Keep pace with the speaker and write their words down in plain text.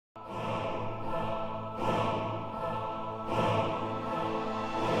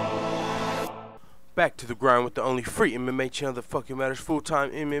Back to the grind with the only free MMA channel that fucking matters,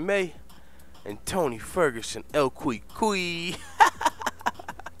 full-time MMA, and Tony Ferguson, El Kui Kui.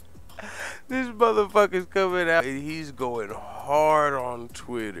 This motherfucker's coming out and he's going hard on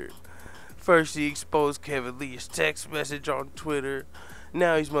Twitter. First he exposed Kevin Lee's text message on Twitter.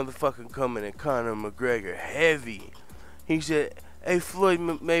 Now he's motherfucking coming at Conor McGregor heavy. He said, "Hey Floyd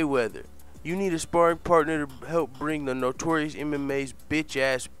Mayweather, you need a sparring partner to help bring the notorious MMA's bitch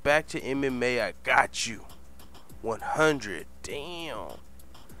ass back to MMA. I got you. 100. Damn.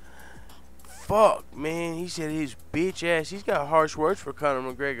 Fuck, man." He said his bitch ass. He's got harsh words for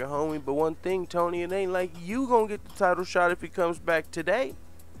Conor McGregor, homie. But one thing, Tony, it ain't like you gonna get the title shot if he comes back today.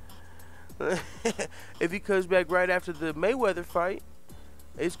 If he comes back right after the Mayweather fight,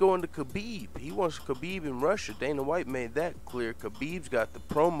 it's going to Khabib. He wants Khabib in Russia. Dana White made that clear. Khabib's got the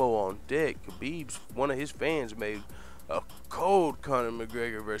promo on deck. Khabib's, one of his fans made a cold Conor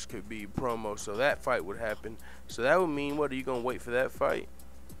McGregor versus Khabib promo, so that fight would happen. So that would mean, what, are you going to wait for that fight?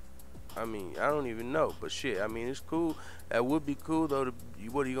 I mean, I don't even know, but shit, I mean, it's cool. That would be cool, though.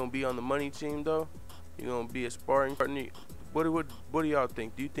 What, are you going to be on the money team, though? You going to be a sparring partner? What do y'all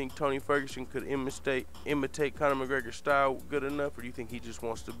think? Do you think Tony Ferguson could imitate Conor McGregor's style good enough, or do you think he just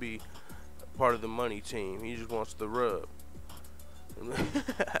wants to be part of the money team? He just wants the rub.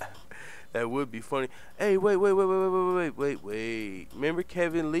 That would be funny. Hey, wait. Remember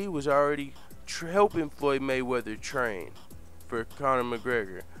Kevin Lee was already helping Floyd Mayweather train for Conor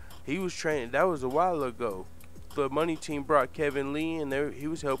McGregor. He was training. That was a while ago. The money team brought Kevin Lee in there. He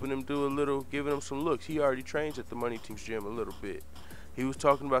was helping him do a little, giving him some looks. He already trains at the money team's gym a little bit. He was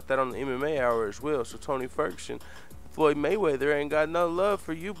talking about that on the MMA Hour as well. So Tony Ferguson, Floyd Mayweather ain't got no love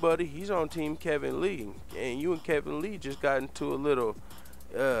for you, buddy. He's on team Kevin Lee. And you and Kevin Lee just got into a little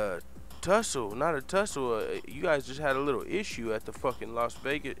tussle. Not a tussle. You guys just had a little issue at the fucking Las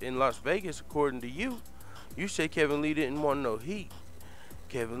Vegas, according to you. You say Kevin Lee didn't want no heat.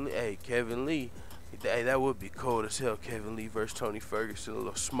 Kevin Lee. Hey, that would be cold as hell. Kevin Lee versus Tony Ferguson, a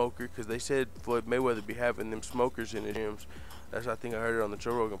little smoker, because they said Floyd Mayweather be having them smokers in the gyms. That's, I think I heard it on the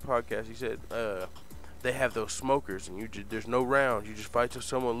Joe Rogan podcast. He said they have those smokers, and there's no rounds. You just fight till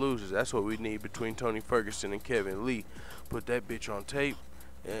someone loses. That's what we need between Tony Ferguson and Kevin Lee. Put that bitch on tape.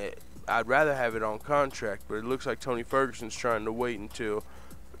 I'd rather have it on contract, but it looks like Tony Ferguson's trying to wait until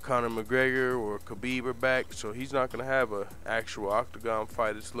Conor McGregor or Khabib are back, so he's not going to have an actual octagon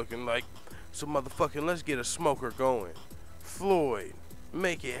fight. It's looking like, so motherfucking let's get a smoker going. Floyd,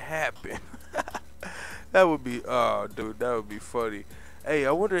 make it happen. That would be, oh dude, that would be funny. Hey,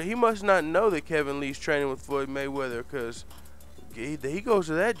 I wonder, he must not know that Kevin Lee's training with Floyd Mayweather, because he goes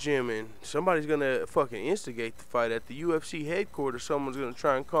to that gym and somebody's going to fucking instigate the fight at the UFC headquarters. Someone's going to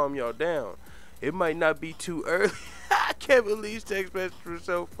try and calm y'all down. It might not be too early. Kevin Lee's text message was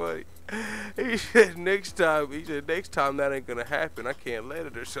so funny. He said next time that ain't gonna happen. I can't let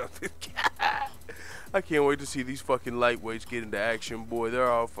it or something. I can't wait to see these fucking lightweights get into action, boy. They're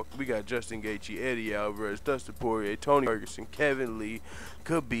all fucking. We got Justin Gaethje, Eddie Alvarez, Dustin Poirier, Tony Ferguson, Kevin Lee,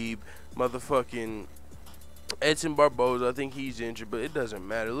 Khabib, motherfucking Edson Barboza. I think he's injured, but it doesn't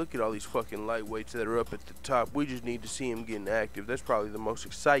matter. Look at all these fucking lightweights that are up at the top. We just need to see him getting active. That's probably the most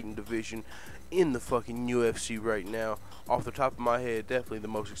exciting division in the fucking UFC right now. Off the top of my head, definitely the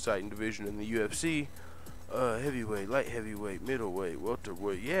most exciting division in the UFC. Heavyweight, light heavyweight, middleweight,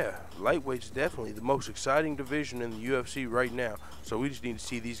 welterweight. Yeah, lightweight's definitely the most exciting division in the UFC right now. So we just need to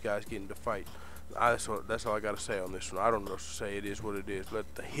see these guys get into fight. That's all I got to say on this one. I don't know what to say. It is what it is.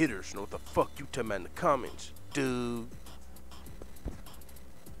 Let the hitters know what the fuck you tell me in the comments, dude.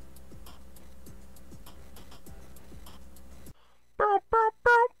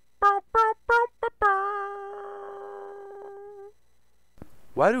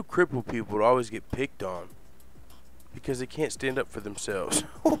 Why do crippled people always get picked on? Because they can't stand up for themselves.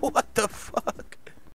 What the fuck?